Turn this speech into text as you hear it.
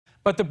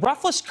But the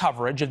breathless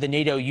coverage of the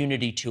NATO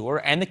unity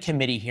tour and the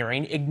committee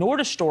hearing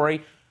ignored a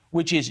story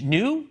which is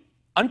new,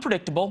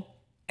 unpredictable,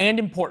 and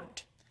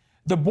important.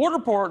 The Border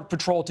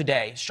Patrol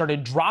today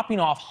started dropping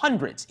off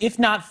hundreds, if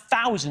not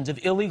thousands,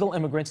 of illegal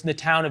immigrants in the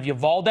town of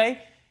Uvalde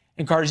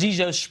in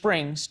Carrizo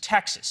Springs,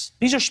 Texas.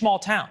 These are small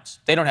towns.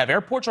 They don't have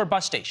airports or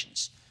bus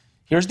stations.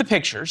 Here's the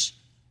pictures.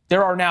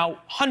 There are now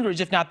hundreds,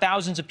 if not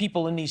thousands, of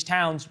people in these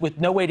towns with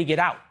no way to get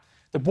out.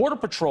 The Border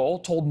Patrol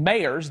told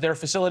mayors their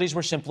facilities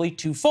were simply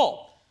too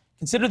full.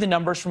 Consider the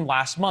numbers from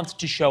last month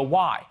to show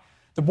why.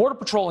 The Border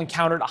Patrol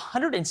encountered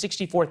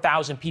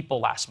 164,000 people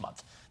last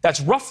month. That's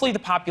roughly the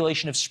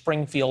population of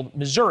Springfield,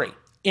 Missouri,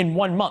 in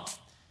 1 month.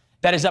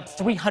 That is up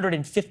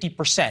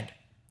 350%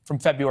 from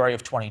February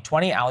of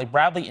 2020. Allie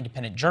Bradley,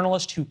 independent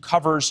journalist who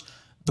covers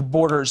the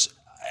borders.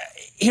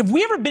 Have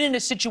we ever been in a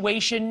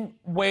situation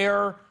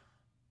where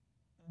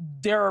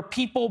there are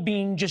people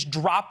being just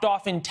dropped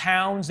off in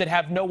towns that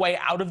have no way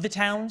out of the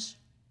towns?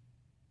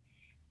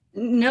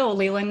 No,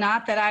 Leland,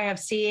 not that I have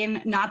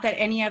seen, not that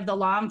any of the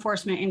law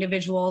enforcement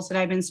individuals that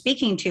I've been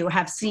speaking to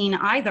have seen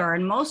either.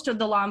 And most of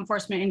the law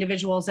enforcement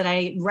individuals that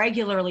I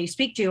regularly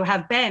speak to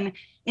have been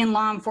in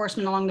law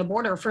enforcement along the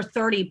border for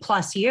 30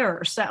 plus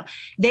years. So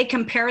they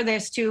compare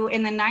this to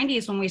in the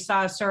 90s when we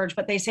saw a surge,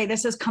 but they say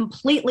this is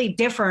completely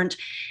different.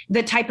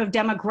 The type of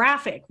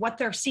demographic, what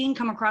they're seeing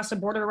come across the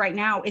border right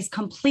now is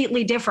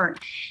completely different.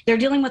 They're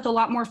dealing with a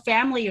lot more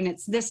family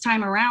units this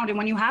time around. And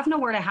when you have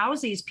nowhere to house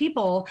these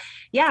people,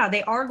 yeah,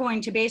 they are going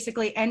to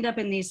basically end up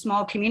in these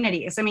small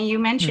communities. I mean, you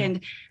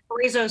mentioned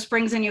Carrizo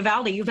Springs and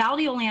Uvalde.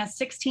 Uvalde only has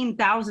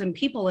 16,000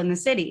 people in the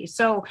city.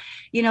 So,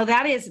 you know,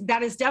 that is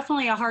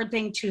definitely a hard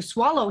thing to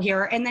swallow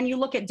here. And then you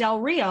look at Del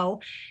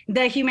Rio,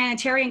 the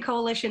humanitarian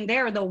coalition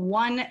there, the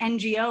one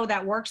NGO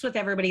that works with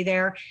everybody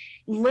there,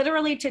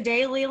 literally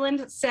today,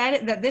 Leland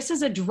said that this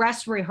is a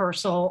dress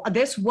rehearsal.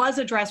 This was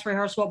a dress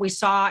rehearsal, what we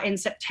saw in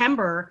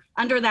September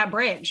under that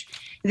bridge.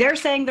 They're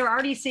saying they're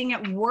already seeing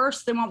it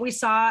worse than what we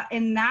saw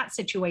in that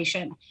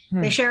situation.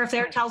 The sheriff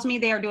there tells me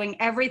they are doing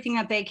everything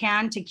that they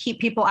can to keep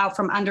people out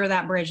from under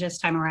that bridge this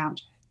time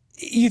around.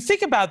 You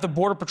think about the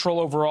Border Patrol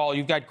overall,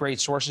 you've got great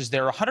sources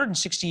there,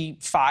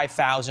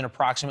 165,000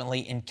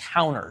 approximately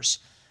encounters.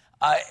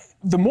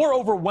 The more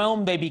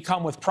overwhelmed they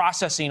become with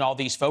processing all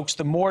these folks,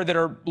 the more that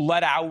are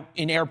let out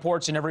in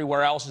airports and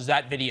everywhere else, as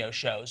that video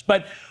shows.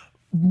 But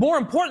more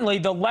importantly,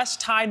 the less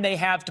time they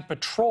have to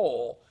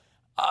patrol.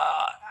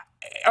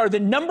 Are the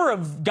number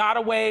of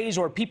gotaways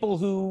or people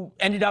who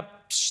ended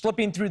up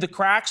slipping through the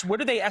cracks, where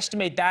do they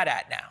estimate that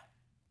at now?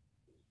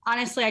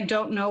 Honestly, I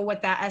don't know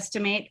what that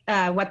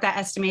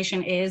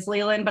estimation is,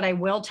 Leland, but I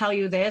will tell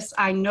you this.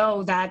 I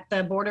know that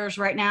the borders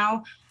right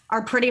now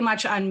are pretty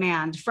much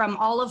unmanned. From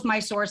all of my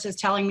sources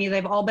telling me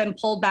they've all been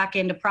pulled back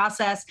into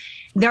process.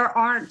 There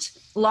aren't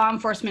law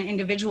enforcement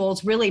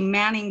individuals really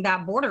manning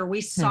that border.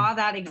 We saw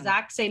that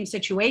exact same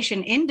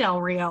situation in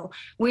Del Rio.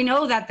 We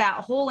know that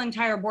that whole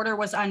entire border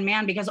was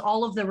unmanned because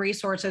all of the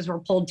resources were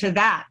pulled to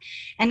that.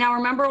 And now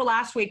remember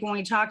last week when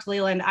we talked,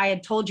 Leland, I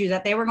had told you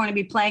that they were going to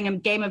be playing a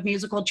game of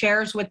musical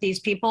chairs with these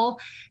people.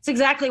 It's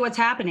exactly what's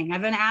happening.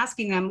 I've been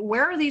asking them,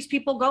 where are these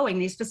people going?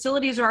 These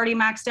facilities are already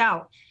maxed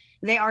out.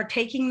 They are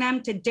taking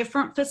them to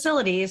different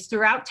facilities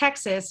throughout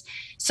Texas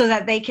so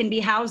that they can be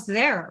housed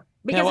there.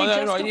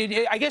 Because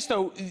I guess,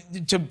 though,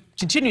 to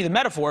continue the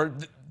metaphor,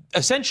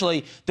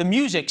 essentially the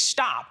music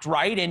stopped,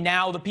 right? And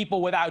now the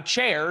people without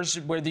chairs,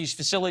 where these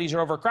facilities are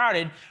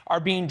overcrowded,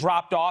 are being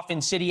dropped off in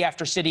city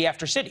after city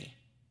after city.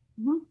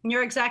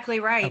 You're exactly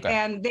right. Okay.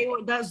 And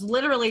that was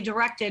literally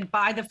directed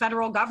by the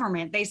federal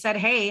government. They said,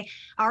 hey,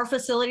 our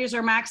facilities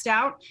are maxed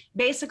out.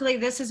 Basically,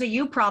 this is a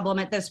you problem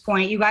at this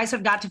point. You guys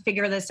have got to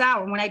figure this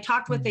out. And when I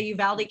talked with the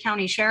Uvalde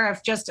County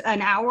Sheriff just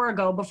an hour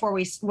ago before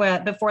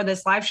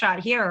this live shot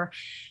here,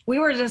 we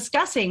were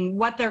discussing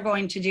what they're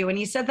going to do. And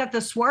he said that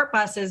the SWART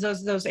buses,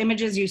 those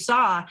images you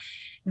saw,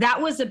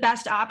 that was the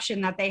best option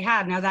that they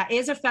had. Now, that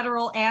is a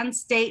federal and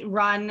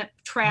state-run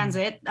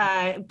transit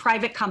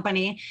private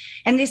company.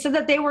 And they said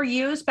that they were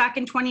used back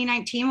in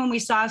 2019 when we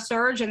saw a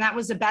surge, and that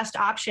was the best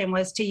option,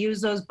 was to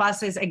use those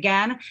buses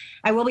again.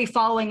 I will be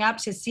following up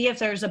to see if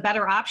there's a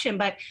better option,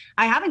 but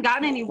I haven't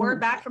gotten any word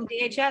back from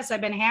DHS.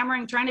 I've been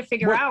hammering, trying to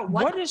figure out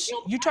what is.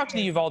 You talked to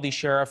the Uvalde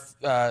sheriff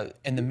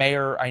and the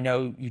mayor I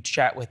know you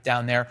chat with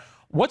down there.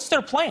 What's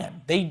their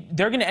plan?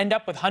 They're going to end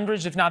up with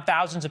hundreds, if not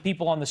thousands, of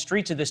people on the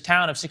streets of this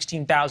town of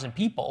 16,000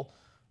 people.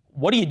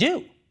 What do you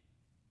do?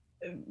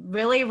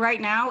 Really, right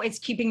now, it's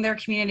keeping their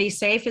community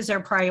safe is their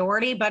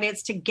priority, but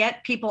it's to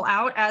get people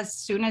out as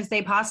soon as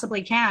they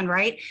possibly can,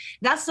 right?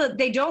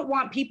 They don't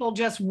want people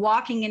just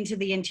walking into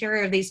the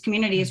interior of these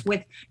communities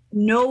with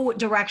no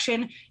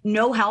direction,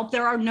 no help.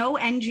 There are no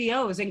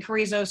NGOs in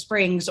Carrizo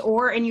Springs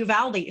or in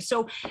Uvalde.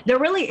 So there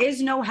really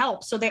is no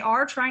help. So they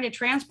are trying to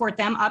transport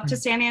them up to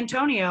San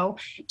Antonio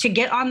to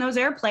get on those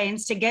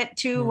airplanes to get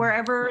to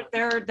wherever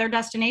their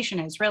destination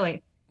is,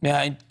 really.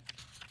 Yeah.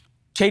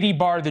 Katie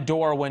barred the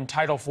door when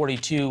Title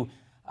 42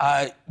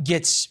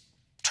 gets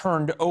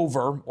turned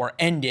over or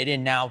ended,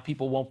 and now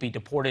people won't be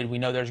deported. We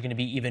know there's going to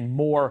be even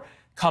more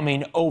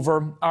coming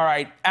over. All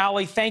right,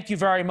 Allie, thank you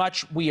very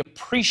much. We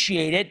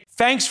appreciate it.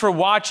 Thanks for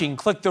watching.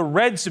 Click the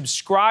red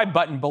subscribe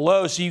button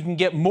below so you can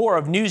get more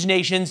of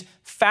NewsNation's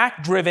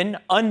fact-driven,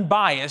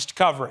 unbiased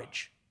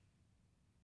coverage.